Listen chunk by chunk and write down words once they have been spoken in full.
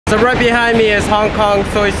So right behind me is Hong Kong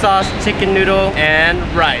soy sauce chicken noodle and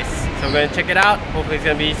rice. So we're gonna check it out. Hopefully it's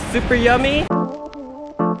gonna be super yummy.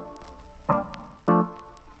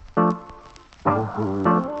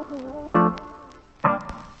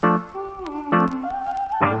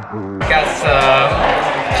 Got some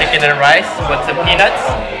chicken and rice with some peanuts.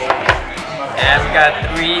 And we got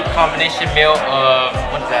 3 combination meal of,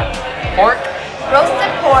 what's that? Pork?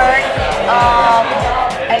 Roasted pork,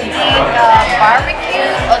 I think barbecue.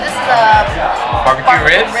 Oh, this is a Barbecue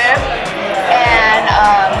ribs. And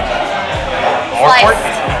More pork?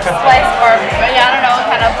 Sliced pork. Yeah, I don't know what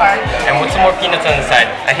kind of pork. And with some more peanuts on the side.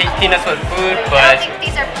 I hate peanuts with food, I but... don't think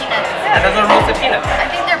these are peanuts. Yeah, those are roasted peanuts. I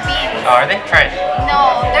think they're beans. Oh, are they? Try it.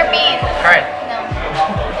 No, they're beans. Try it. No,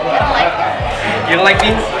 I don't like them. You don't like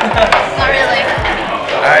beans? Not really.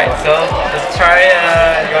 Alright, so let's try,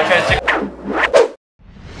 you wanna try the chicken?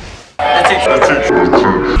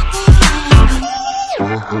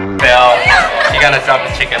 Fail. You gotta drop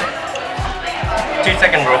the chicken.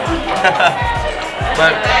 2-second rule.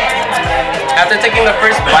 But after taking the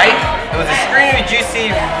first bite, it was extremely juicy,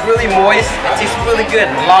 really moist. It tastes really good.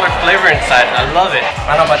 A lot of flavor inside. I love it.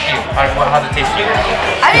 I don't know about you. How does it taste to you?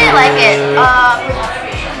 I really like it.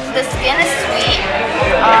 The skin is sweet.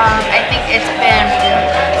 I think it's been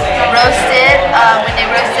roasted. When they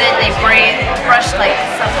roast it, they brush like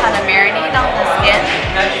some kind of marinade on the skin.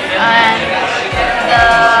 And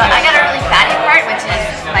I got a really fatty part, which is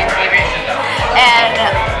my favorite. And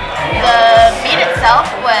the meat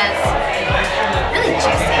itself was really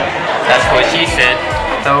juicy. That's what she said.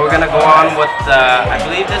 So we're gonna go on with I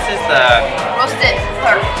believe this is the Roasted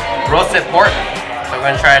pork. roasted pork. So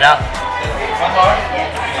we're gonna try it out.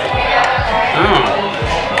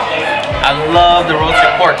 I love the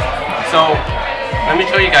roasted pork. So let me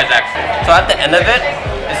show you guys actually. So at the end of it,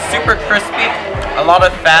 it's super crispy. A lot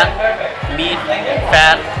of fat, meat,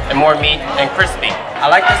 fat, and more meat and crispy. I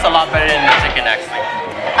like this a lot better than the chicken actually.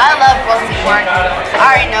 I love roasted pork. I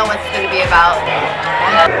already know what it's going to be about.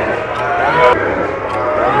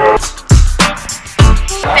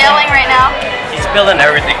 Failing right now. He's spilling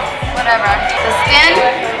everything. Whatever. The skin,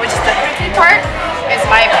 which is the crispy part, is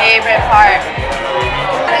my favorite part.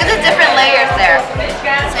 Look at the different layers there.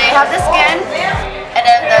 So you have the skin, and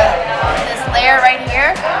then this layer right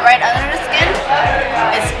here, right under the skin,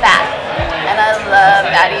 is fat. And I love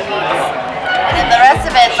fatty meats. And then the rest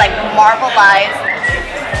of it is like marbleized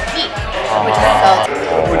meat, which is so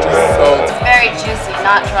it's very juicy,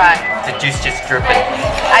 not dry. The juice just dripping.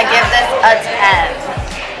 I give this a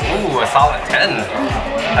 10. Ooh, a solid 10.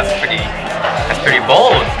 That's pretty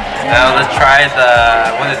bold. Now let's try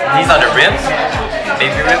these are the ribs,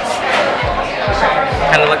 baby ribs.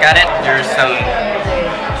 Kind of look at it. There's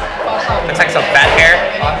looks like some fat hair.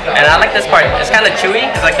 And I like this part. It's kind of chewy.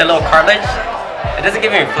 It's like a little cartilage. It doesn't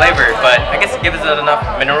give me flavor, but I guess it gives it enough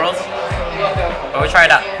minerals. But we'll try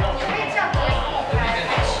it out.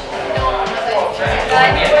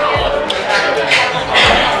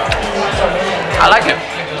 I like it.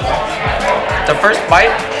 The first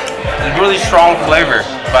bite is really strong flavor,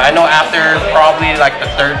 but I know after probably like the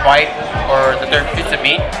 3rd bite or the 3rd piece of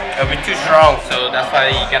meat, it'll be too strong. So that's why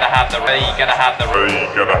you gotta have the rice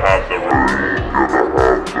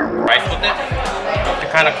with it to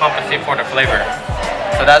kind of compensate for the flavor.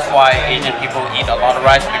 So that's why Asian people eat a lot of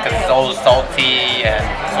rice, because it's all salty and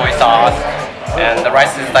soy sauce, and the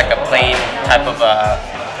rice is like a plain type of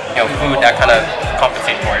food that kind of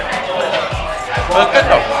compensates for it. But it's good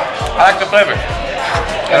though. I like the flavor.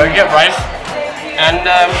 So you get rice and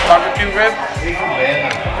barbecue rib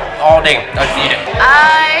all day. Let's eat it.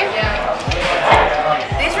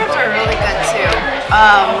 These ribs are really good too.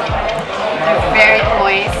 They're very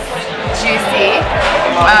moist, juicy.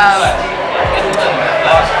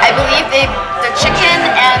 I believe the chicken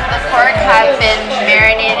and the pork have been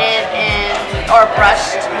marinated in or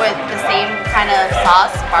brushed with the same kind of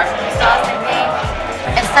sauce, barbecue sauce, I think.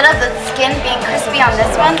 Instead of the skin being crispy on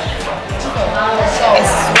this one,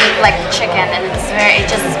 it's sweet like chicken, and it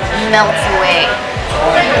just melts away.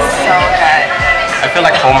 It's so good. I feel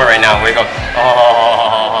like Homer right now. We go,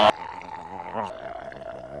 oh.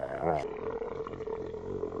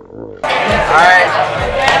 Alright,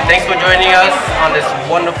 thanks for joining us on this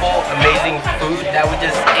wonderful, amazing food that we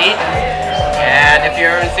just ate. And if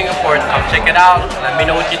you're in Singapore, come check it out. Let me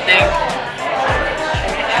know what you think.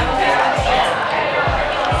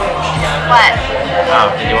 What?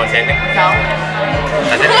 Did you want to say anything? No.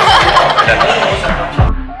 That's it?